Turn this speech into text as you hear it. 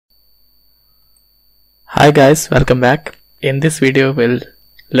Hi guys, welcome back. In this video we'll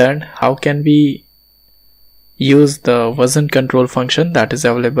learn how can we use the version control function that is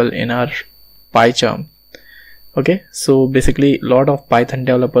available in our Pycharm. Okay, so basically a lot of Python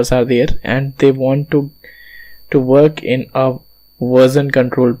developers are there and they want to work in a version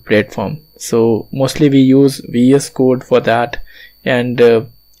control platform. So mostly we use VS Code for that, and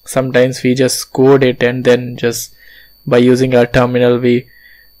sometimes we just code it and then just by using our terminal we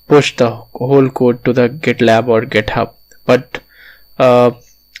push the whole code to the Gitlab or GitHub. But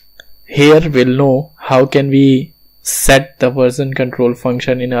here we'll know how can we set the version control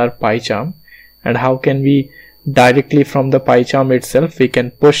function in our Pycharm, and how can we directly from the Pycharm itself we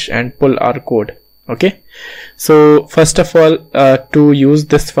can push and pull our code. Okay, so first of all, to use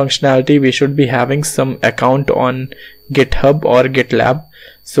this functionality we should be having some account on GitHub or GitLab.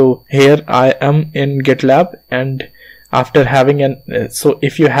 So here I am in GitLab, and after having so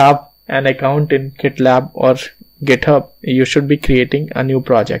if you have an account in GitLab or GitHub, you should be creating a new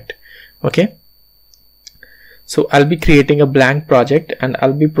project. Okay, so I'll be creating a blank project and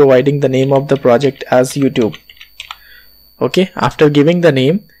I'll be providing the name of the project as YouTube. Okay, after giving the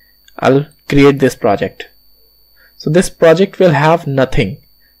name I'll create this project. So this project will have nothing.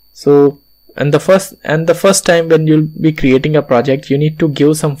 So and the first time when you'll be creating a project, you need to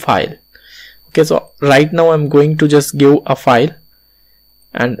give some file. Okay, so right now I'm going to just give a file,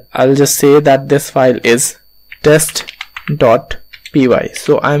 and I'll just say that this file is test.py.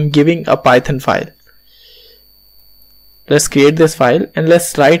 So I'm giving a Python file. Let's create this file and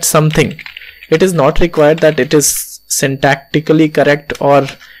let's write something. It is not required that it is syntactically correct or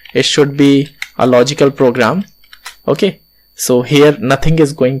it should be a logical program. Okay, so here nothing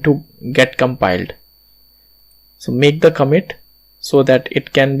is going to get compiled. So make the commit so that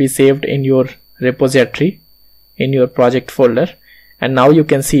it can be saved in your repository in your project folder, and now you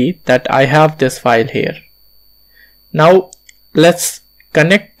can see that I have this file here. Now let's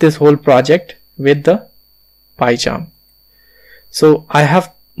connect this whole project with the Pycharm. So I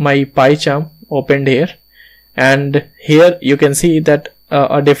have my Pycharm opened here, and here you can see that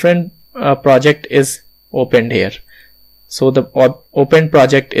a different project is opened here. So the open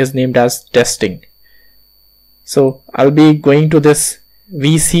project is named as testing. So I'll be going to this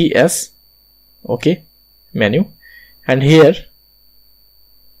VCS menu, and here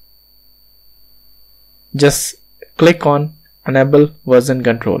just click on enable version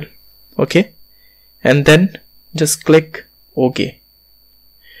control. Okay, and then just click OK.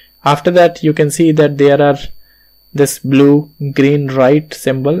 After that you can see that there are this blue green right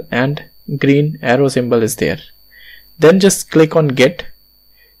symbol and green arrow symbol is there. Then just click on get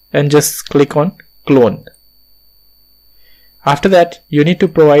and just click on clone. After that you need to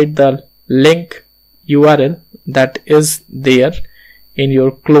provide the link URL that is there in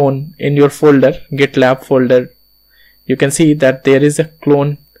your clone, in your folder, GitLab folder. You can see that there is a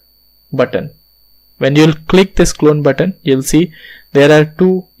clone button. When you'll click this clone button, you'll see there are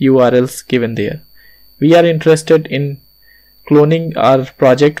two URLs given there. We are interested in cloning our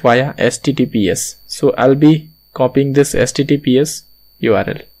project via HTTPS. So I'll be copying this HTTPS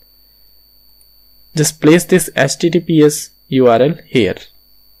URL. Just place this HTTPS URL here.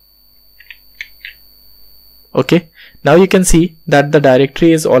 Okay, now you can see that the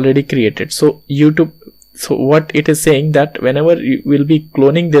directory is already created. So what it is saying that whenever you will be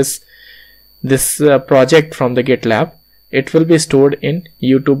cloning this project from the GitLab, it will be stored in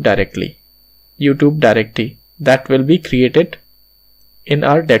YouTube directly. YouTube directory that will be created in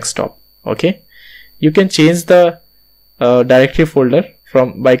our desktop. Okay, you can change the directory folder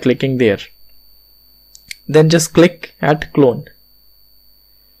by clicking there. Then just click at clone,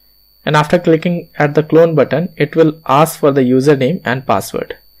 and after clicking at the clone button it will ask for the username and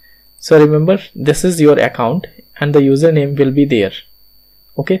password. So remember, this is your account and the username will be there.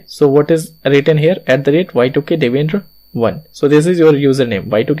 Okay, so what is written here? @y2kdevendra1. so this is your username.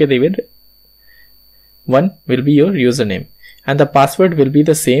 y2kdevendra1 will be your username, and the password will be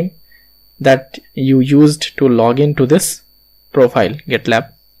the same that you used to log into this profile,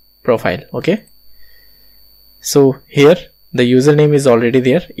 GitLab profile. Okay, so here the username is already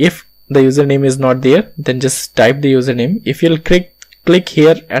there. If the username is not there, then just type the username. If you'll click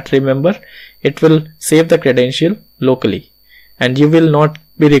here at remember, it will save the credential locally and you will not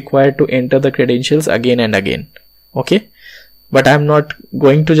be required to enter the credentials again and again. Okay, but I'm not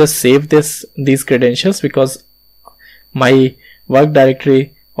going to just save these credentials because my work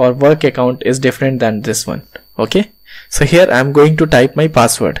directory or work account is different than this one. Okay, so here I'm going to type my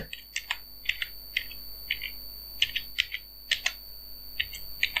password.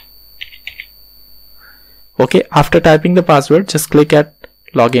 Okay, after typing the password, just click at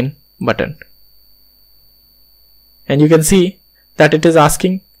login button. and you can see that it is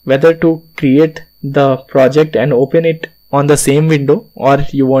asking whether to create the project and open it on the same window or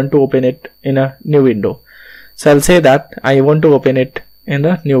you want to open it in a new window. So I'll say that I want to open it in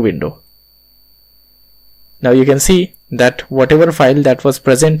the new window. Now you can see that whatever file that was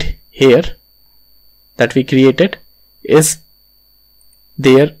present here that we created is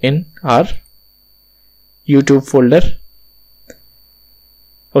there in our YouTube folder.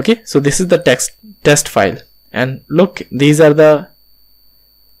 Okay, so this is the test file, and look, these are the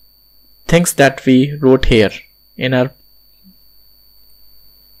things that we wrote here in our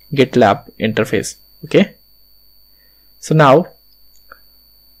Gitlab interface. Okay, so now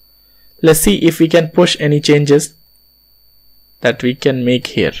let's see if we can push any changes that we can make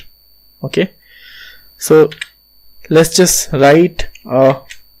here. Okay, so let's just write a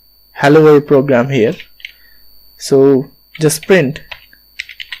hello world program here. So just print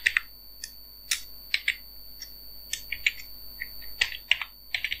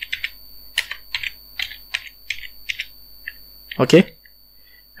okay,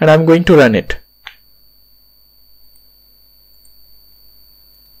 and I'm going to run it.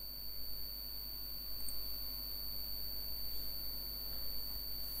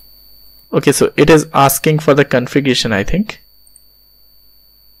 Okay, so it is asking for the configuration, I think.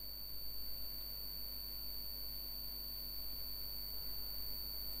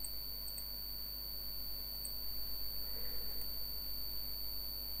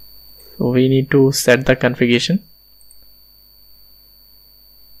 So we need to set the configuration.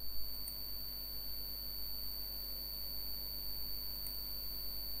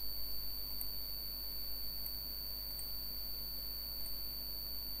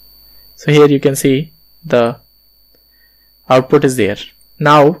 So here you can see the output is there.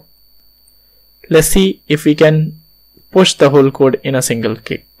 Now let's see if we can push the whole code in a single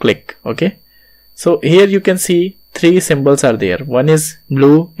click. Okay, so here you can see three symbols are there. One is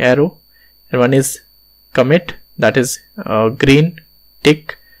blue arrow and one is commit, that is green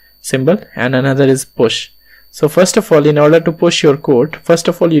tick symbol, and another is push. So first of all, in order to push your code, first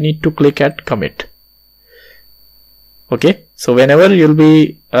of all you need to click at commit. Okay, so whenever you'll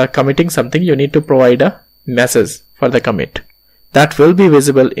be committing something, you need to provide a message for the commit that will be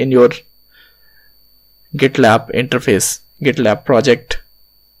visible in your GitLab interface, GitLab project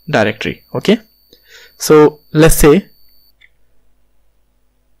directory. Okay, so let's say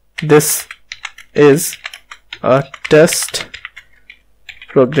this is a test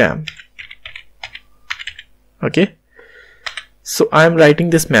program. Okay, so I'm writing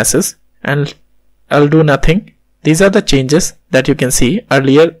this message and I'll do nothing. These are the changes that you can see.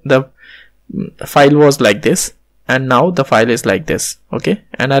 Earlier the file was like this and now the file is like this. Okay,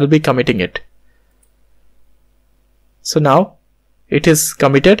 and I'll be committing it. So now it is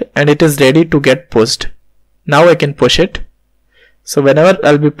committed and it is ready to get pushed. Now I can push it. So whenever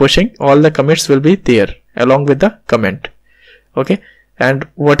I'll be pushing, all the commits will be there along with the comment. Okay, and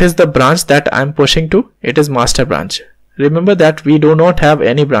what is the branch that I'm pushing to? It is master branch. Remember that we do not have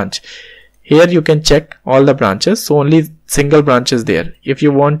any branch. Here you can check all the branches, so only single branch is there. If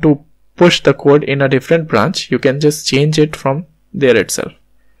you want to push the code in a different branch, you can just change it from there itself.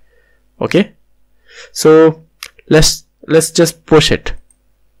 Okay, so let's just push it.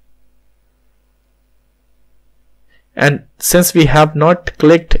 And since we have not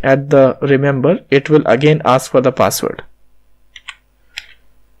clicked at the remember, it will again ask for the password.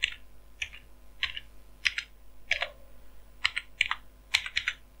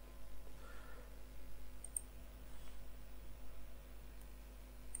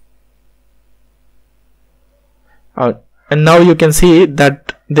 And now you can see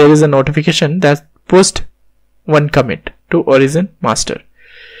that there is a notification that pushed one commit to origin master.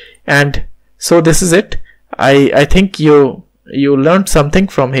 And so this is it. I think you learned something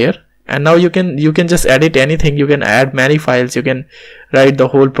from here, and now you can just edit anything. You can add many files, you can write the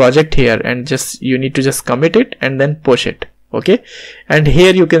whole project here, and you need to just commit it and then push it. Okay, and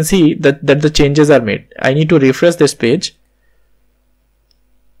here you can see that the changes are made. I need to refresh this page.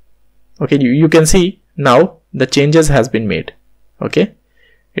 Okay, you can see now the changes has been made. Okay,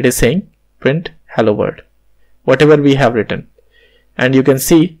 it is saying print hello world, whatever we have written, and you can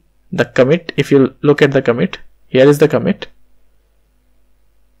see the commit. If you look at the commit, here is the commit.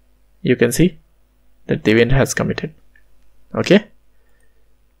 You can see that the event has committed. Okay,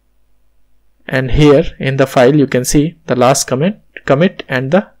 and here in the file you can see the last commit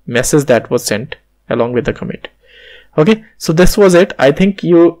and the message that was sent along with the commit. Okay, so this was it. I think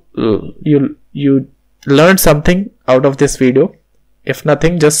you learned something out of this video, if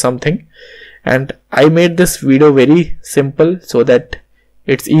nothing, just something. And I made this video very simple so that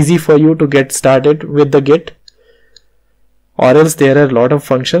it's easy for you to get started with the Git. or else there are a lot of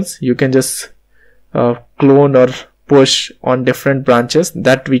functions you can just clone or push on different branches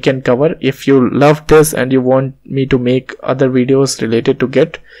that we can cover. If you love this and you want me to make other videos related to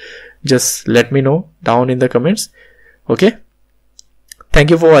Git, just let me know down in the comments. Okay, thank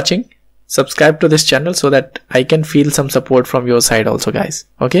you for watching. Subscribe to this channel so that I can feel some support from your side also, guys.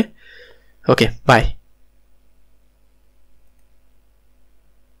 Okay, bye.